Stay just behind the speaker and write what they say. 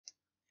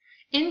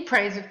In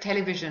praise of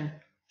television.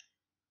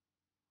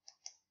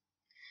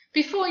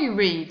 Before you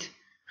read,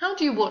 how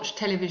do you watch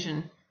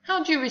television?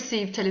 How do you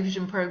receive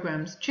television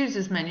programs? Choose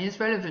as many as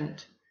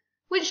relevant.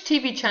 Which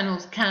TV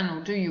channels can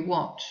or do you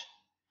watch?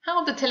 How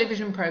are the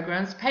television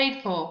programs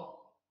paid for?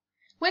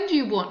 When do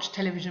you watch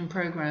television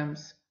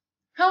programs?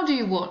 How do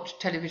you watch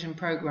television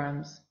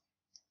programs?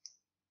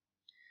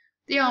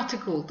 The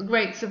article, The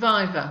Great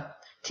Survivor.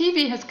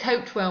 TV has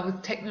coped well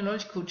with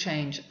technological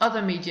change.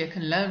 Other media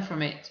can learn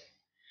from it.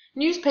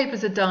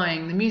 Newspapers are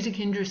dying. The music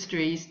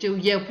industry is still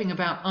yelping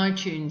about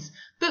iTunes.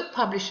 Book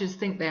publishers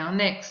think they are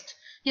next.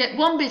 Yet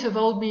one bit of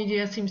old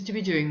media seems to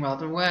be doing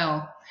rather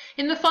well.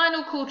 In the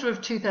final quarter of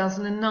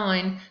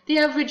 2009, the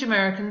average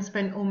American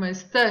spent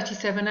almost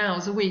 37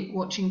 hours a week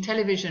watching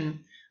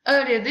television.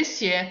 Earlier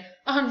this year,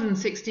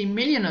 160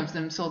 million of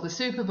them saw the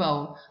Super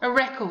Bowl, a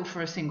record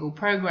for a single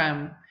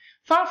program.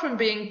 Far from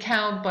being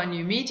cowed by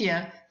new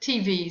media,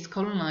 TV is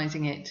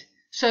colonizing it.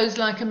 Shows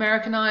like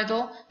American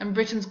Idol and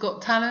Britain's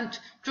Got Talent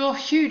draw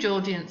huge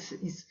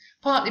audiences,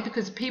 partly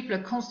because people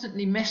are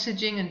constantly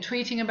messaging and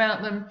tweeting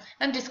about them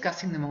and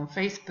discussing them on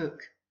Facebook.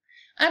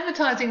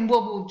 Advertising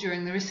wobbled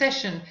during the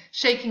recession,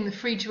 shaking the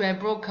free-to-air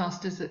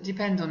broadcasters that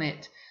depend on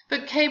it,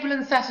 but cable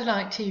and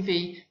satellite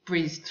TV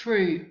breezed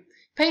through.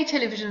 Pay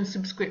television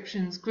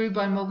subscriptions grew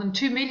by more than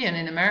 2 million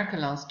in America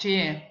last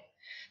year.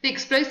 The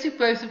explosive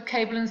growth of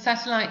cable and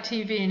satellite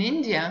TV in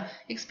India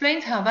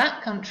explains how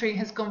that country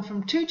has gone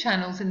from 2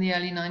 channels in the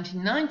early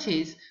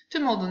 1990s to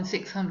more than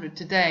 600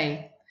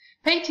 today.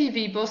 Pay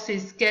TV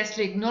bosses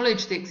scarcely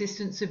acknowledge the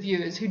existence of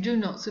viewers who do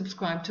not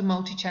subscribe to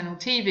multi-channel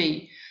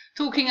TV,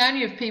 talking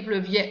only of people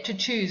who have yet to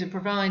choose a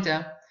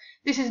provider.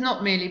 This is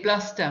not merely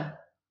bluster.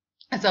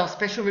 As our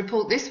special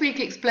report this week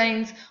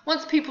explains,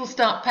 once people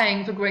start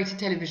paying for greater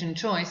television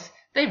choice,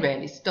 they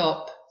rarely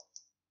stop.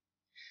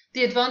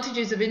 The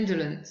advantages of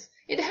indolence.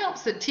 It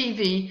helps that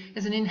TV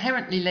is an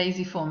inherently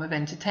lazy form of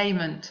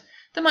entertainment.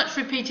 The much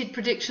repeated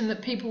prediction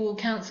that people will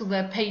cancel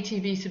their pay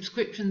TV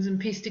subscriptions and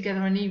piece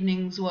together an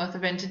evening's worth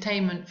of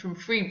entertainment from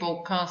free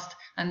broadcast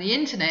and the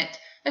internet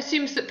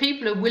assumes that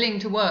people are willing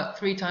to work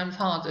 3 times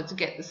harder to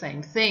get the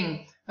same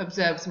thing,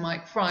 observes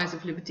Mike Fries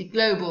of Liberty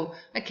Global,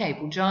 a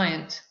cable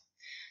giant.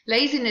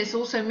 Laziness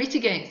also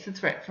mitigates the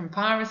threat from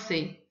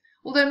piracy.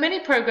 Although many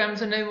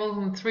programs are no more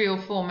than 3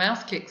 or 4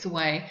 mouse clicks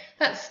away,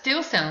 that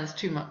still sounds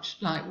too much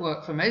like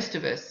work for most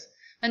of us.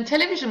 And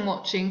television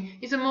watching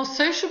is a more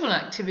sociable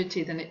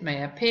activity than it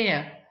may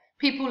appear.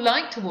 People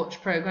like to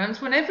watch programs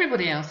when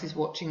everybody else is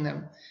watching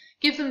them.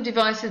 Give them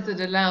devices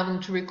that allow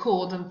them to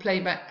record and play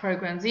back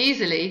programs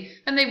easily,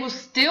 and they will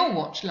still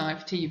watch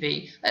live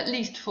TV at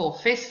least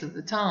 4/5 of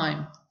the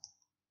time.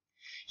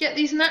 Yet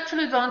these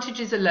natural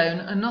advantages alone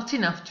are not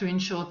enough to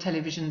ensure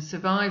television's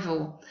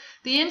survival.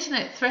 The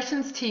internet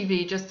threatens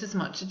TV just as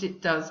much as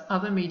it does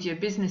other media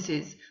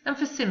businesses, and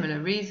for similar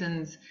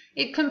reasons.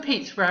 It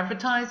competes for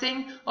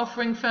advertising,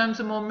 offering firms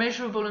a more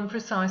measurable and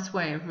precise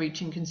way of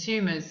reaching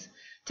consumers.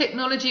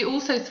 Technology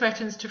also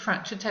threatens to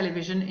fracture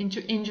television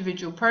into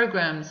individual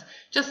programs,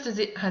 just as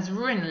it has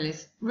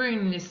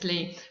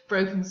ruinously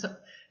broken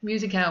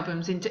music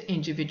albums into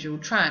individual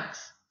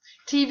tracks.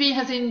 TV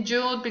has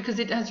endured because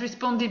it has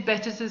responded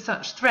better to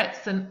such threats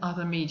than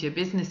other media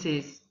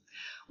businesses.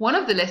 One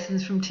of the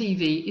lessons from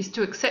TV is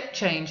to accept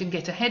change and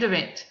get ahead of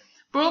it.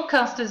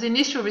 Broadcasters'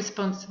 initial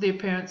response to the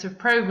appearance of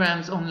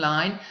programs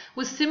online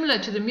was similar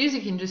to the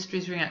music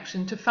industry's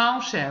reaction to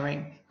file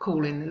sharing,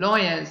 call in the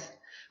lawyers.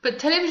 But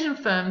television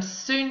firms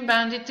soon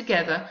banded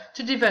together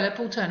to develop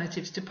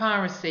alternatives to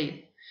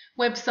piracy.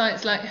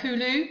 Websites like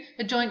Hulu,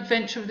 a joint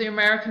venture of the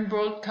American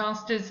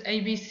broadcasters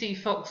ABC,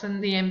 Fox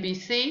and the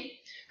NBC,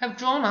 have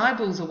drawn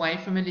eyeballs away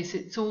from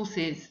illicit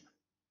sources.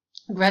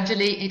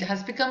 Gradually, it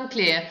has become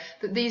clear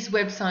that these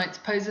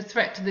websites pose a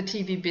threat to the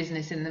TV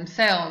business in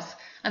themselves,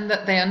 and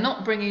that they are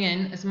not bringing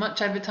in as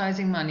much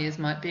advertising money as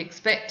might be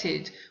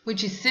expected,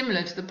 which is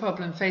similar to the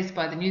problem faced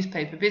by the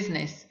newspaper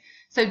business.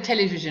 So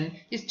television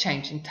is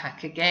changing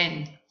tack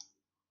again.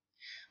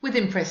 With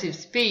impressive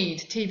speed,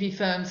 TV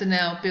firms are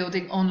now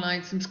building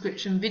online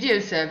subscription video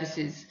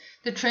services.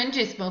 The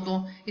trendiest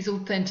model is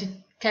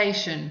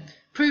authentication.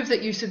 Prove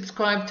that you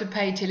subscribe to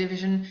pay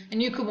television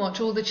and you can watch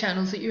all the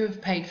channels that you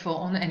have paid for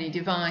on any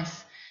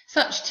device.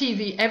 Such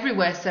TV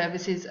everywhere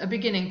services are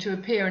beginning to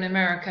appear in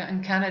America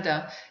and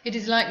Canada. It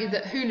is likely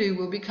that Hulu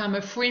will become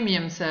a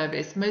freemium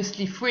service,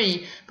 mostly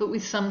free, but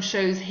with some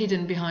shows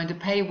hidden behind a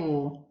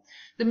paywall.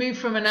 The move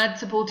from an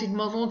ad-supported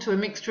model to a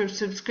mixture of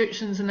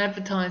subscriptions and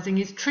advertising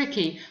is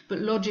tricky but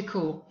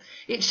logical.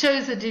 It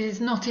shows that it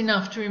is not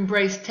enough to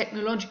embrace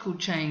technological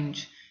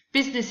change.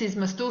 Businesses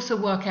must also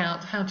work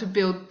out how to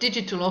build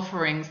digital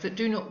offerings that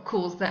do not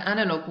cause their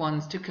analog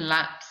ones to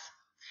collapse.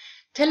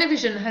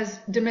 Television has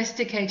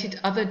domesticated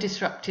other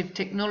disruptive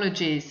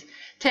technologies.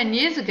 10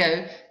 years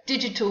ago,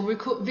 digital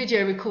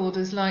video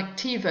recorders like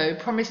TiVo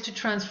promised to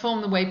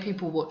transform the way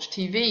people watch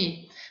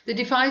TV. The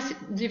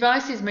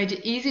devices made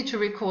it easy to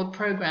record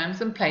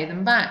programs and play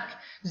them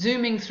back,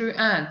 zooming through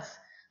ads.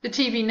 The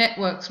TV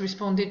networks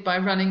responded by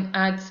running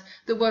ads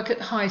that work at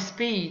high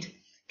speed.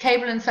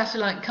 Cable and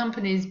satellite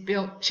companies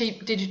built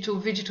cheap digital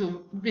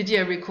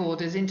video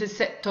recorders into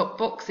set-top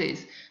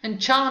boxes and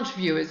charged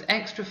viewers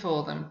extra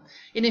for them.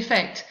 In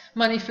effect,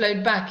 money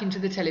flowed back into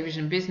the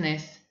television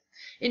business.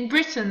 In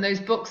Britain,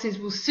 those boxes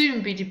will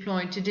soon be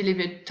deployed to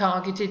deliver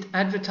targeted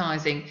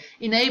advertising,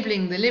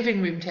 enabling the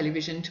living room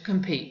television to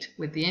compete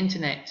with the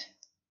internet.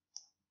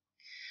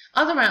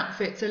 Other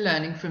outfits are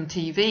learning from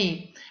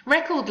TV.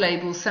 Record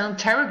labels sound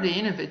terribly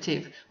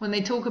innovative when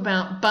they talk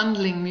about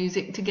bundling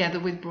music together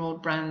with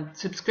broadband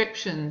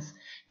subscriptions.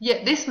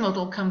 Yet this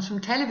model comes from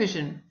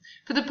television.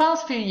 For the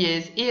past few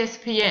years,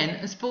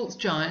 ESPN, a sports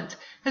giant,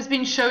 has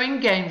been showing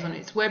games on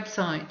its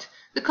website.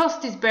 The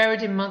cost is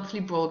buried in monthly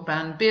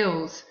broadband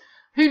bills.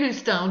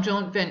 Hulu-style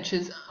joint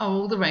ventures are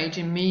all the rage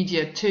in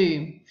media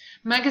too.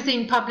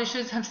 Magazine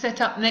publishers have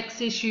set up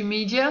Next Issue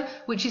Media,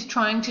 which is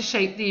trying to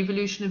shape the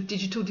evolution of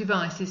digital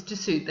devices to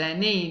suit their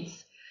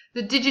needs.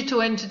 The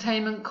digital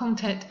entertainment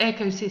content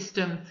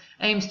ecosystem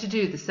aims to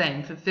do the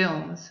same for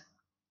films.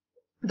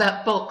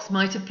 That box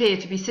might appear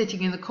to be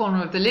sitting in the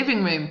corner of the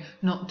living room,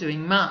 not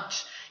doing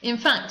much. In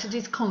fact, it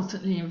is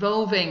constantly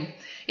evolving.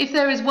 If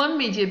there is one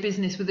media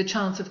business with a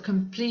chance of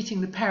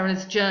completing the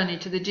perilous journey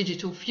to the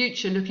digital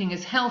future looking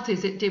as healthy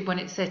as it did when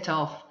it set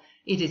off,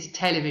 it is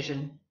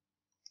television.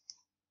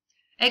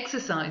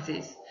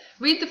 Exercises.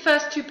 Read the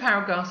first 2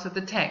 paragraphs of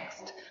the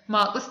text.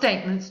 Mark the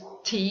statements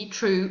T,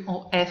 true,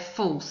 or F,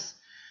 false.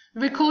 The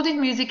recorded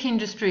music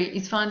industry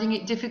is finding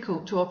it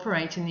difficult to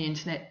operate in the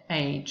internet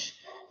age.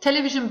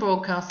 Television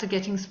broadcasts are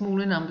getting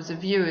smaller numbers of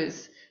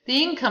viewers.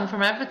 The income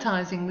from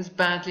advertising was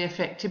badly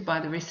affected by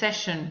the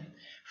recession.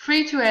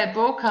 Free-to-air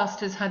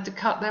broadcasters had to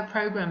cut their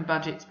program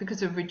budgets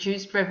because of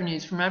reduced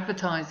revenues from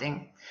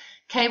advertising.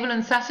 Cable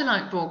and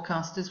satellite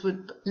broadcasters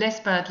were less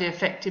badly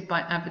affected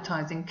by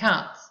advertising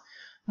cuts.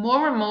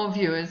 More and more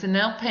viewers are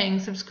now paying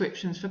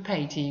subscriptions for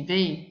pay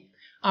TV.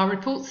 Our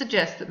report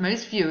suggests that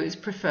most viewers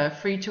prefer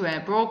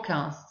free-to-air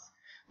broadcasts.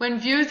 When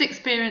viewers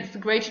experience the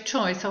greater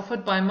choice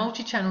offered by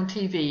multi-channel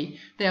TV,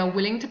 they are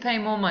willing to pay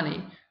more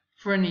money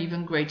for an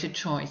even greater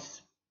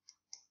choice.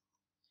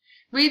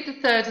 Read the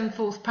 3rd and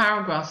 4th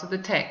paragraphs of the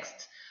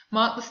text.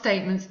 Mark the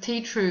statements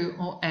T, true,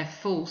 or F,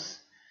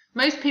 false.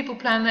 Most people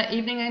plan their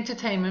evening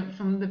entertainment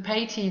from the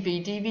pay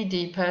TV,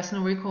 DVD,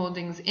 personal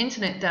recordings,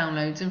 internet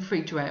downloads and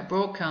free-to-air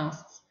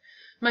broadcasts.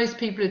 Most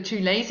people are too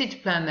lazy to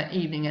plan their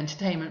evening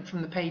entertainment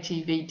from the pay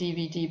TV,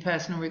 DVD,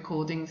 personal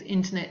recordings,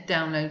 internet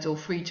downloads or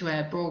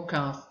free-to-air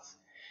broadcasts.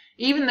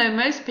 Even though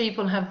most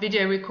people have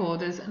video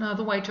recorders and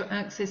other ways to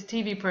access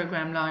TV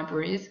program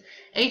libraries,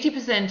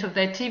 80% of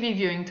their TV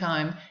viewing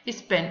time is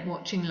spent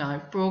watching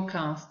live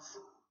broadcasts.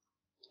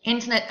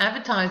 Internet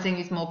advertising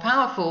is more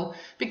powerful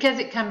because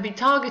it can be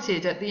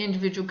targeted at the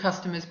individual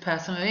customer's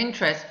personal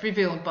interest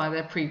revealed by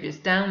their previous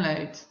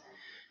downloads.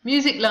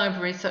 Music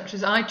libraries such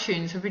as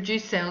iTunes have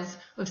reduced sales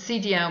of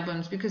CD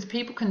albums because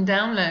people can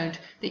download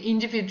the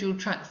individual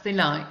tracks they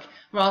like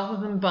rather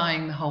than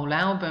buying the whole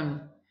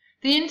album.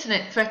 The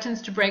internet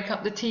threatens to break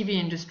up the TV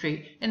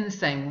industry in the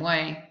same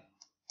way.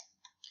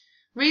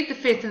 Read the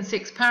 5th and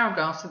 6th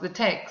paragraphs of the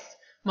text.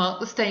 Mark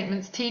the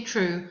statements T,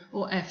 true,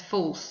 or F,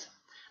 false.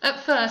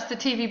 At first, the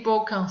TV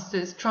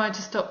broadcasters tried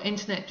to stop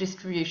internet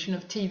distribution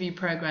of TV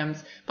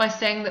programs by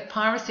saying that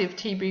piracy of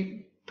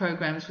TV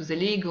programs was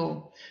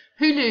illegal.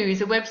 Hulu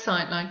is a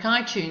website like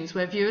iTunes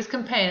where viewers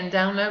can pay and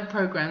download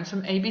programs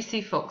from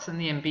ABC, Fox and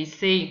the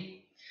NBC.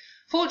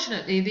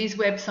 Fortunately, these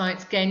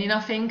websites gain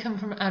enough income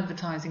from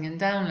advertising and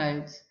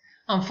downloads.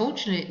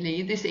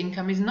 Unfortunately, this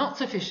income is not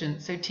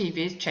sufficient, so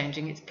TV is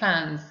changing its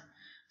plans.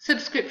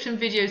 Subscription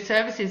video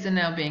services are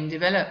now being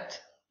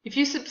developed. If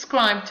you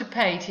subscribe to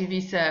pay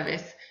TV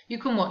service, you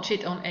can watch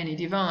it on any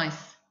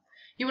device.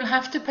 You will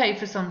have to pay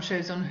for some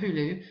shows on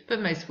Hulu,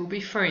 but most will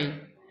be free.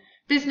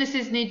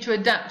 Businesses need to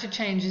adapt to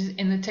changes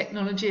in the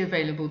technology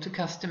available to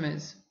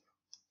customers.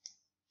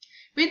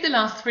 Read the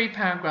last 3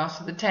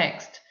 paragraphs of the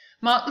text.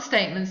 Mark the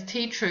statements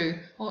T, true,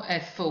 or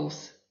F,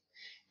 false.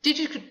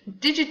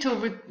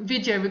 Digital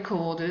video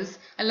recorders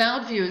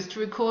allowed viewers to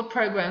record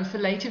programs for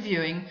later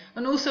viewing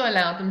and also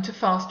allowed them to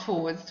fast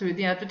forward through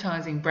the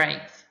advertising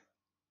breaks.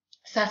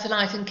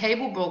 Satellite and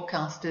cable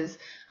broadcasters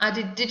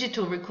added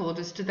digital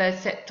recorders to their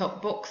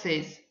set-top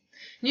boxes.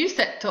 New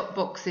set-top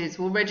boxes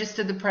will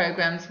register the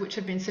programs which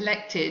have been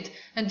selected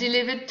and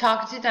delivered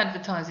targeted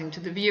advertising to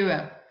the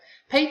viewer.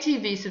 Pay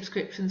TV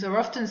subscriptions are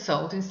often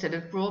sold instead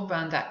of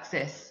broadband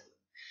access.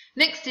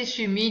 Next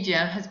Issue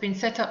Media has been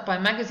set up by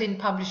magazine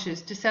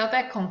publishers to sell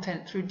their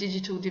content through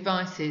digital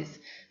devices.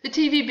 The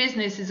TV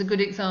business is a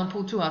good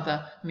example to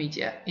other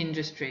media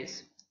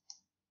industries.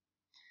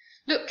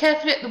 Look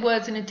carefully at the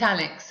words in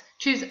italics.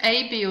 Choose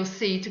A, B or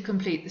C to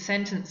complete the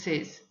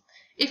sentences.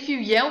 If you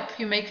yelp,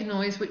 you make a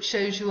noise which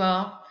shows you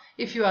are.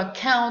 If you are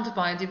cowed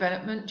by a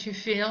development, you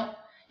feel.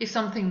 If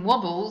something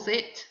wobbles,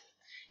 it.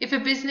 If a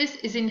business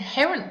is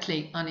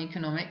inherently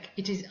uneconomic,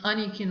 it is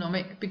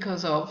uneconomic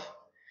because of.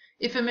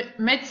 If a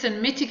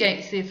medicine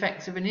mitigates the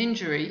effects of an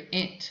injury,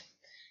 it.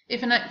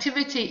 If an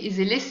activity is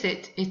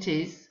illicit, it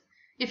is.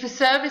 If a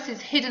service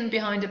is hidden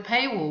behind a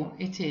paywall,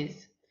 it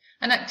is.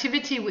 An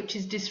activity which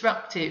is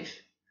disruptive.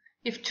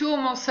 If two or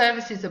more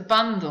services are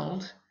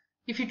bundled,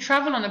 if you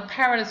travel on a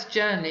perilous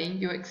journey,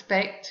 you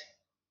expect.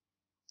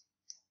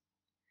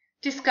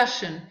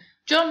 Discussion.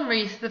 John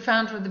Reith, the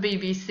founder of the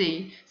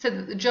BBC, said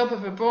that the job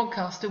of a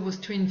broadcaster was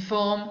to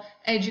inform,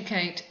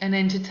 educate and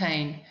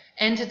entertain.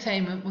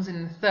 Entertainment was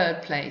in the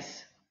third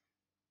place.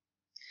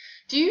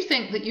 Do you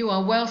think that you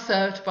are well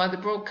served by the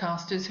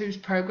broadcasters whose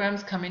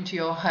programmes come into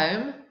your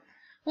home?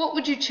 What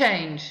would you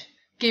change?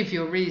 Give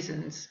your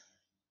reasons.